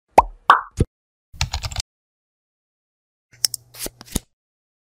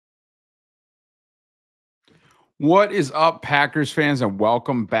What is up, Packers fans, and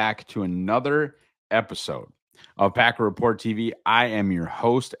welcome back to another episode of Packer Report TV. I am your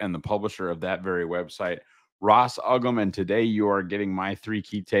host and the publisher of that very website, Ross Uglem, and today you are getting my three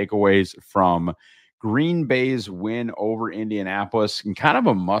key takeaways from Green Bay's win over Indianapolis and kind of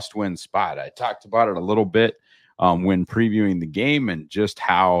a must-win spot. I talked about it a little bit when previewing the game and just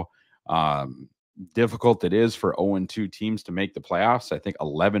how difficult it is for 0-2 teams to make the playoffs. I think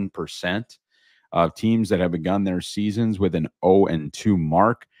 11% of teams that have begun their seasons with an 0-2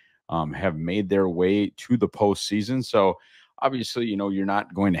 mark have made their way to the postseason. So obviously, you're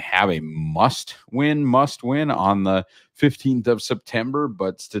not going to have a must win on the 15th of September,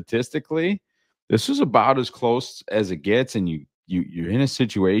 but statistically, this is about as close as it gets. And you're in a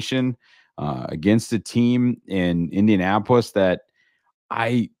situation against a team in Indianapolis that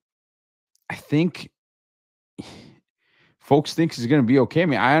I think folks think is going to be okay. I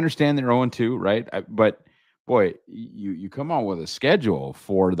mean, I understand they're 0-2, right? But boy, you come on with a schedule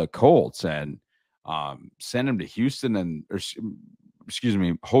for the Colts and send them to Houston excuse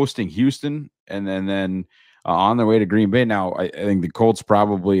me, hosting Houston and then on their way to Green Bay. Now, I think the Colts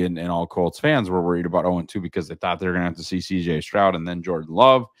probably and all Colts fans were worried about 0-2 because they thought they were going to have to see CJ Stroud and then Jordan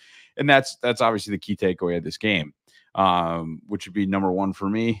Love. And that's obviously the key takeaway of this game, which would be number one for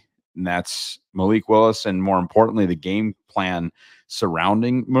me. And that's Malik Willis, and more importantly, the game plan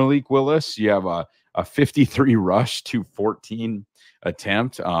surrounding Malik Willis. You have a 53 rush to 14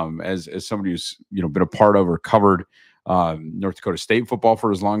 attempt. As somebody who's been a part of or covered North Dakota State football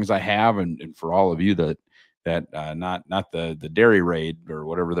for as long as I have, and for all of you that not the dairy raid or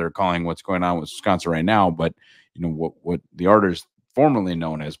whatever they're calling what's going on with Wisconsin right now, but what the art is formerly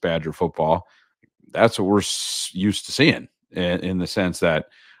known as Badger football. That's what we're used to seeing in the sense that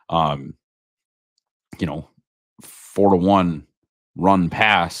 4-1 run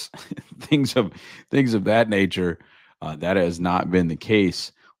pass, things of that nature. That has not been the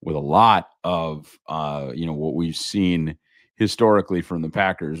case with a lot of what we've seen historically from the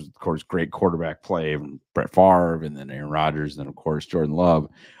Packers. Of course, great quarterback play from Brett Favre, and then Aaron Rodgers, and then of course Jordan Love.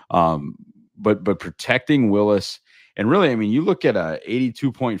 But protecting Willis, and really, I mean, you look at a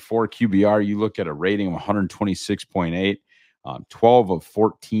 82.4 QBR, you look at a rating of 126.8. 12 of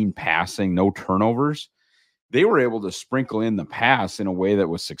 14 passing, no turnovers. They were able to sprinkle in the pass in a way that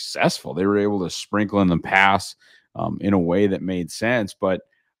was successful. They were able to sprinkle in the pass in a way that made sense. But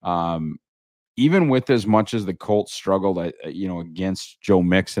even with as much as the Colts struggled, against Joe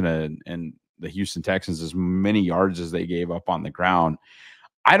Mixon and the Houston Texans, as many yards as they gave up on the ground,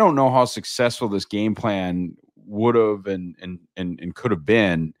 I don't know how successful this game plan would have and could have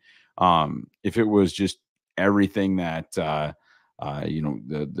been if it was just everything that the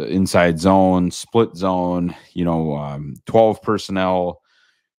inside zone, split zone, 12 personnel,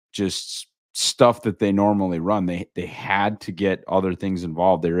 just stuff that they normally run. They had to get other things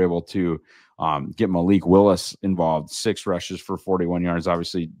involved. They were able to get Malik Willis involved, 6 rushes for 41 yards.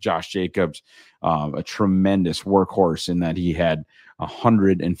 Obviously, Josh Jacobs, a tremendous workhorse in that he had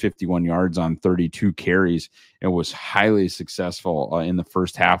 151 yards on 32 carries. It was highly successful in the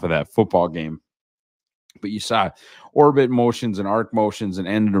first half of that football game. But you saw orbit motions and arc motions and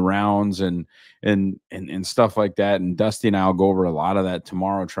end arounds and stuff like that. And Dusty and I'll go over a lot of that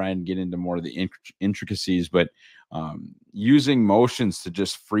tomorrow, try and get into more of the intricacies. But using motions to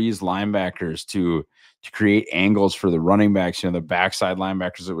just freeze linebackers to create angles for the running backs, the backside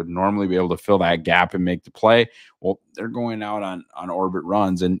linebackers that would normally be able to fill that gap and make the play. Well, they're going out on orbit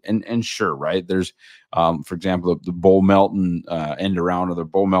runs and sure, right? There's, for example, the Bo Melton end around or the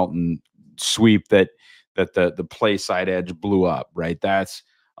Bo Melton sweep that the play side edge blew up, right? That's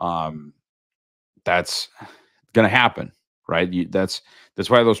going to happen, right? That's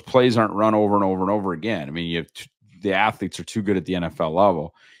why those plays aren't run over and over and over again. I mean, the athletes are too good at the NFL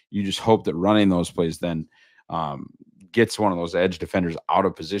level. You just hope that running those plays then gets one of those edge defenders out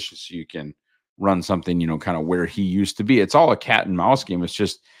of position so you can run something, kind of where he used to be. It's all a cat and mouse game. It's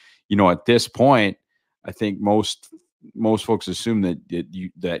just, at this point, I think most folks assume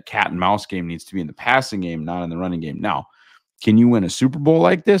that cat and mouse game needs to be in the passing game, not in the running game. Now, can you win a Super Bowl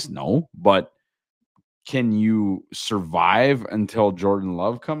like this? No, but can you survive until Jordan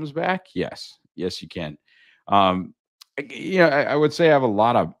Love comes back? Yes, you can. I would say I have a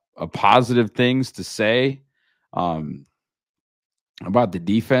lot of positive things to say about the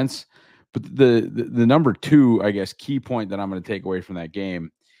defense, but the number two, I guess, key point that I'm going to take away from that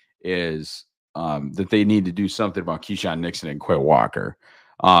game is that they need to do something about Keyshawn Nixon and Quay Walker.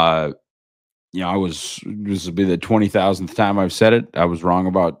 This will be the 20,000th time I've said it. I was wrong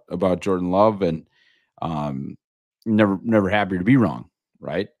about Jordan Love, and never happy to be wrong,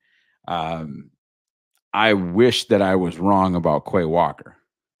 right? I wish that I was wrong about Quay Walker.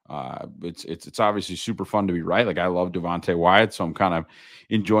 It's obviously super fun to be right. Like I love Devontae Wyatt, so I'm kind of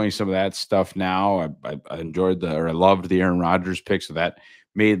enjoying some of that stuff now. I enjoyed I loved the Aaron Rodgers pick, so that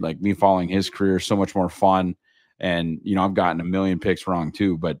made like me following his career so much more fun. And I've gotten a million picks wrong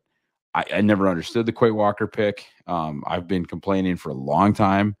too, but I never understood the Quay Walker pick. I've been complaining for a long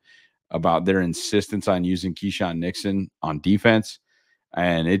time about their insistence on using Keyshawn Nixon on defense,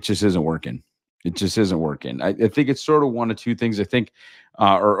 and it just isn't working. It just isn't working. I think it's sort of one of two things. I think,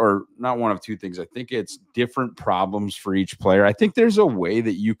 or not one of two things. I think it's different problems for each player. I think there's a way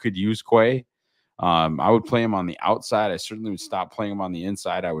that you could use Quay. I would play him on the outside. I certainly would stop playing him on the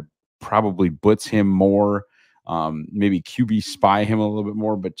inside. I would probably blitz him more, maybe QB spy him a little bit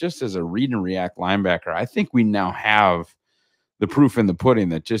more. But just as a read and react linebacker, I think we now have the proof in the pudding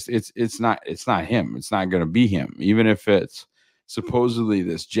that just it's not him. It's not going to be him, even if it's supposedly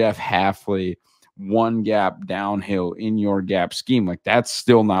this Jeff Hafley one gap downhill in your gap scheme. Like that's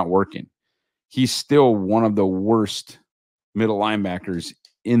still not working. He's still one of the worst middle linebackers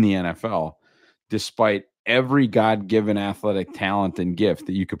in the NFL, despite every God-given athletic talent and gift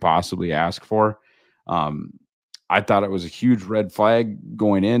that you could possibly ask for. I thought it was a huge red flag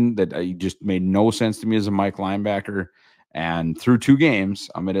going in that just made no sense to me as a Mike linebacker. And through 2 games,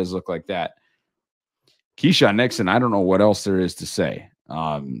 it does look like that. Keyshawn Nixon, I don't know what else there is to say.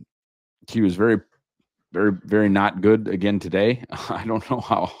 He was very, very, very not good again today. I don't know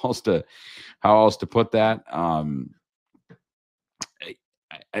how else to put that.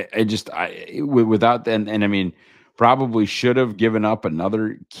 Without that, and I mean, probably should have given up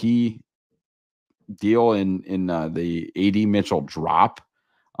another key deal in the AD Mitchell drop.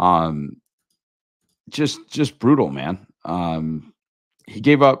 Just brutal, man. He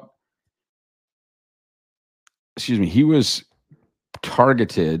gave up. Excuse me. He was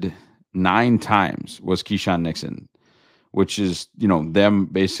targeted 9 times. Was Keyshawn Nixon, which is them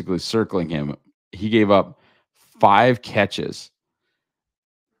basically circling him. He gave up 5 catches.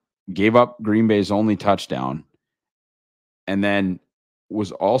 Gave up Green Bay's only touchdown, and then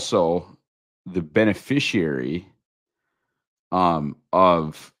was also the beneficiary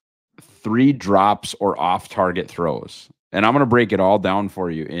of 3 drops or off-target throws. And I'm going to break it all down for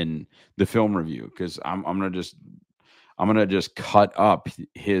you in the film review because I'm going to just cut up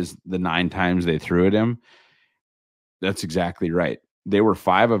the 9 times they threw at him. That's exactly right. They were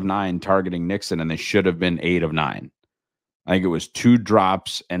 5 of 9 targeting Nixon, and they should have been 8 of 9. I think it was 2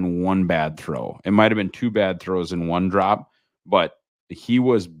 drops and 1 bad throw. It might have been 2 bad throws and 1 drop, but he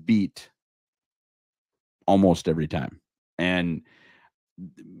was beat almost every time. And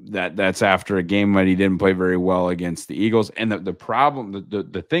that's after a game that he didn't play very well against the Eagles. And the problem,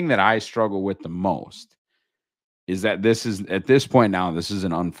 the thing that I struggle with the most is that this is, at this point now, this is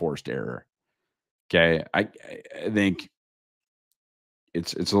an unforced error. Okay. I think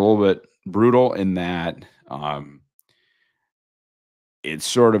it's a little bit brutal in that it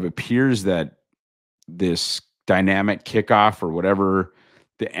sort of appears that this dynamic kickoff or whatever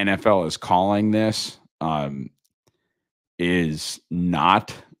the NFL is calling this is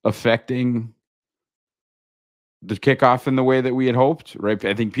not affecting the kickoff in the way that we had hoped, right?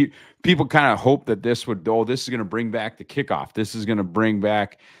 I think people kind of hope that this is going to bring back the kickoff. This is going to bring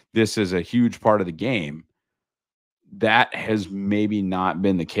back this as a huge part of the game. That has maybe not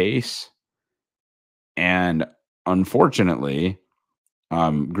been the case. And unfortunately,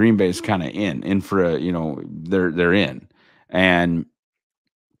 Green Bay's kind of in for a, they're in. And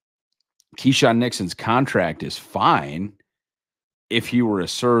Keyshawn Nixon's contract is fine if he were a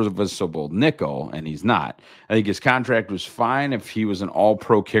serviceable nickel, and he's not. I think his contract was fine if he was an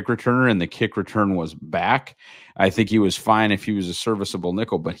all-pro kick returner and the kick return was back. I think he was fine if he was a serviceable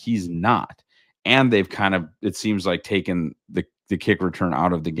nickel, but he's not. And they've kind of, it seems like, taken the kick return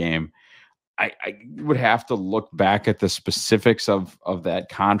out of the game. I would have to look back at the specifics of that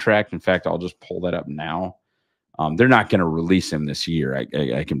contract. In fact, I'll just pull that up now. They're not going to release him this year.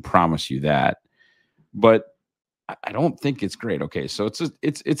 I can promise you that. But I don't think it's great. Okay, so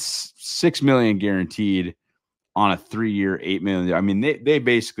it's $6 million guaranteed on a 3-year, $8 million. I mean, they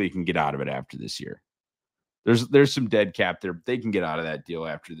basically can get out of it after this year. There's some dead cap there. But they can get out of that deal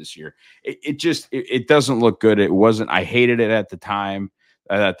after this year. It doesn't look good. It wasn't. I hated it at the time.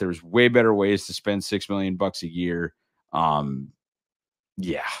 I thought there's way better ways to spend $6 million a year.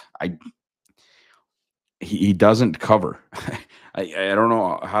 Yeah, he doesn't cover. I don't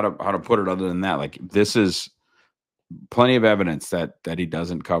know how to put it other than that. Like, this is plenty of evidence that he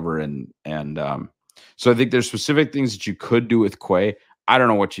doesn't cover. And so I think there's specific things that you could do with Quay. I don't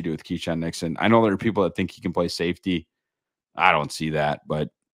know what you do with Keyshawn Nixon. I know there are people that think he can play safety. I don't see that, but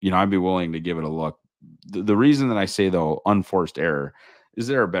I'd be willing to give it a look. the reason that I say, though, unforced error is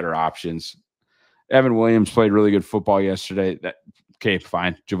there are better options. Evan Williams played really good football yesterday. Okay,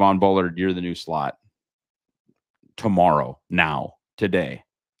 fine. Javon Bullard, you're the new slot. Tomorrow, now, today.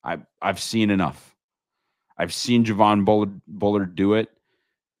 I've seen enough. I've seen Javon Bullard do it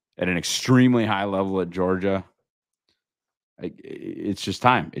at an extremely high level at Georgia. It's just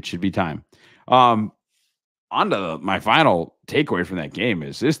time. It should be time. On to my final takeaway from that game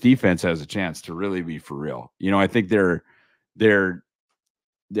is this defense has a chance to really be for real. I think they're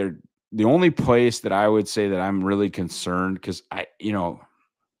the only place that I would say that I'm really concerned, because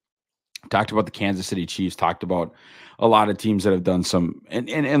talked about the Kansas City Chiefs, talked about a lot of teams that have done some,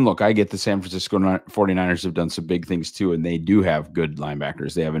 and look, I get the San Francisco 49ers have done some big things too, and they do have good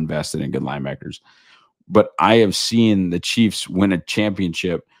linebackers. They have invested in good linebackers. But I have seen the Chiefs win a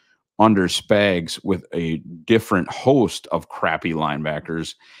championship under Spags with a different host of crappy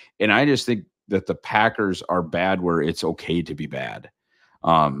linebackers. And I just think that the Packers are bad where it's okay to be bad.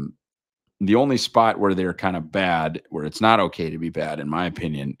 The only spot where they're kind of bad, where it's not okay to be bad, in my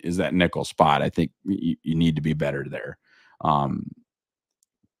opinion, is that nickel spot. I think you need to be better there.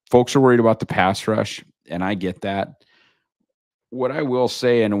 Folks are worried about the pass rush, and I get that. What I will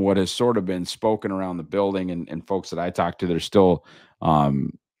say, and what has sort of been spoken around the building, and folks that I talk to, they're still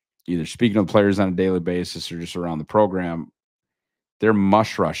either speaking to the players on a daily basis or just around the program, they're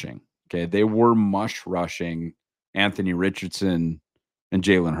mush rushing. Okay. They were mush rushing Anthony Richardson and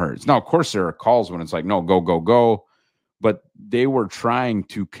Jalen Hurts. Now, of course, there are calls when it's like, no, go, go, go. But they were trying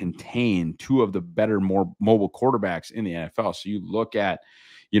to contain two of the better, more mobile quarterbacks in the NFL. So you look at,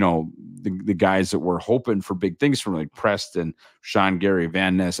 the guys that were hoping for big things from, like Preston, Sean Gary,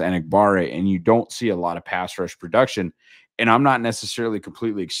 Van Ness, Enigbare, and you don't see a lot of pass rush production. And I'm not necessarily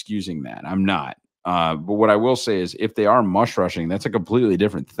completely excusing that. I'm not. But what I will say is, if they are mush rushing, that's a completely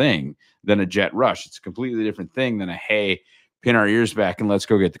different thing than a jet rush. It's a completely different thing than a, hey, pin our ears back and let's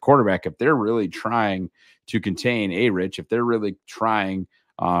go get the quarterback. If they're really trying to contain Rich, if they're really trying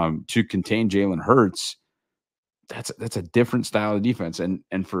to contain Jalen Hurts, that's a different style of defense.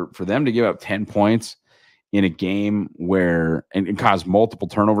 And for them to give up 10 points in a game where and cause multiple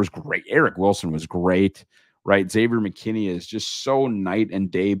turnovers, great. Eric Wilson was great, right? Xavier McKinney is just so night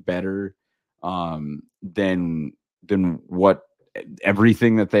and day better than what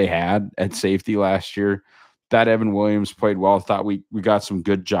everything that they had at safety last year. That Evan Williams played well. Thought we got some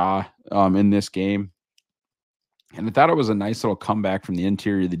good jaw in this game. And I thought it was a nice little comeback from the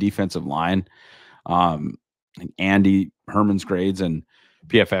interior of the defensive line. Andy Herman's grades and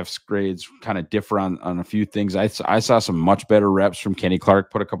PFF's grades kind of differ on a few things. I saw some much better reps from Kenny Clark,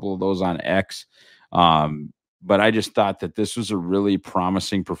 put a couple of those on X. But I just thought that this was a really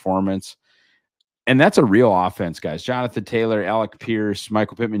promising performance. And that's a real offense, guys. Jonathan Taylor, Alec Pierce,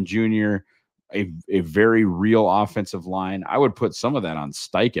 Michael Pittman Jr., a very real offensive line. I would put some of that on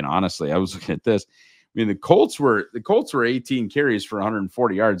Steichen, honestly. I was looking at this. I mean, the Colts were 18 carries for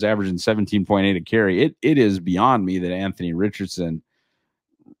 140 yards, averaging 17.8 a carry. It is beyond me that Anthony Richardson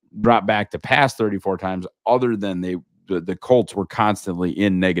brought back to pass 34 times, other than the Colts were constantly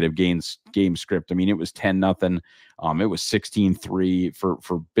in negative game script. I mean, it was 10-0. It was 16-3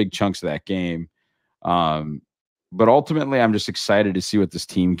 for big chunks of that game. But ultimately, I'm just excited to see what this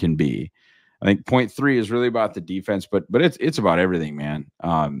team can be. I think point 3 is really about the defense, but it's about everything, man.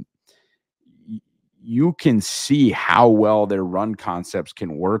 You can see how well their run concepts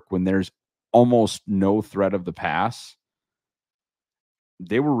can work when there's almost no threat of the pass.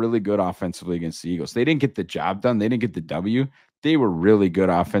 They were really good offensively against the Eagles. They didn't get the job done. They didn't get the W. They were really good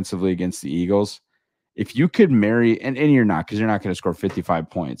offensively against the Eagles. If you could marry, and you're not, because you're not going to score 55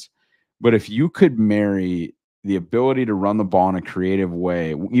 points, but if you could marry the ability to run the ball in a creative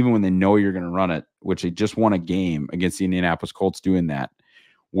way, even when they know you're going to run it, which they just won a game against the Indianapolis Colts doing that,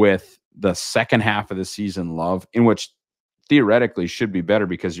 with the second half of the season love, in which theoretically should be better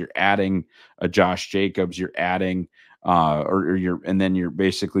because you're adding a Josh Jacobs, you're adding and then you're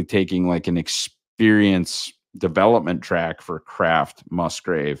basically taking like an experience development track for Kraft,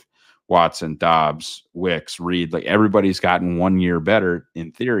 Musgrave, Watson, Dobbs, Wicks, Reed. Like, everybody's gotten 1 year better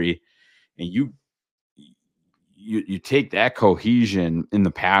in theory, and you take that cohesion in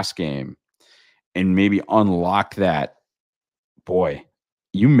the pass game and maybe unlock that. Boy,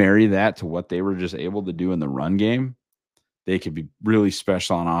 you marry that to what they were just able to do in the run game, they could be really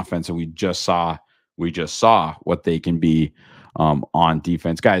special on offense. And we just saw what they can be on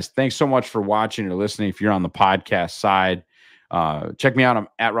defense. Guys, thanks so much for watching or listening. If you're on the podcast side, check me out. I'm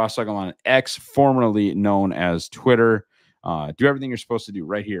at Ross Uglem on X, formerly known as Twitter. Do everything you're supposed to do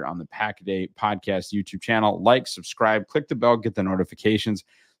right here on the Pack a Day Podcast YouTube channel. Like, subscribe, click the bell, get the notifications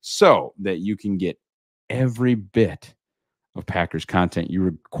so that you can get every bit of Packers content you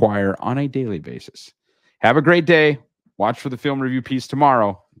require on a daily basis. Have a great day. Watch for the film review piece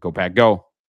tomorrow. Go Pack Go.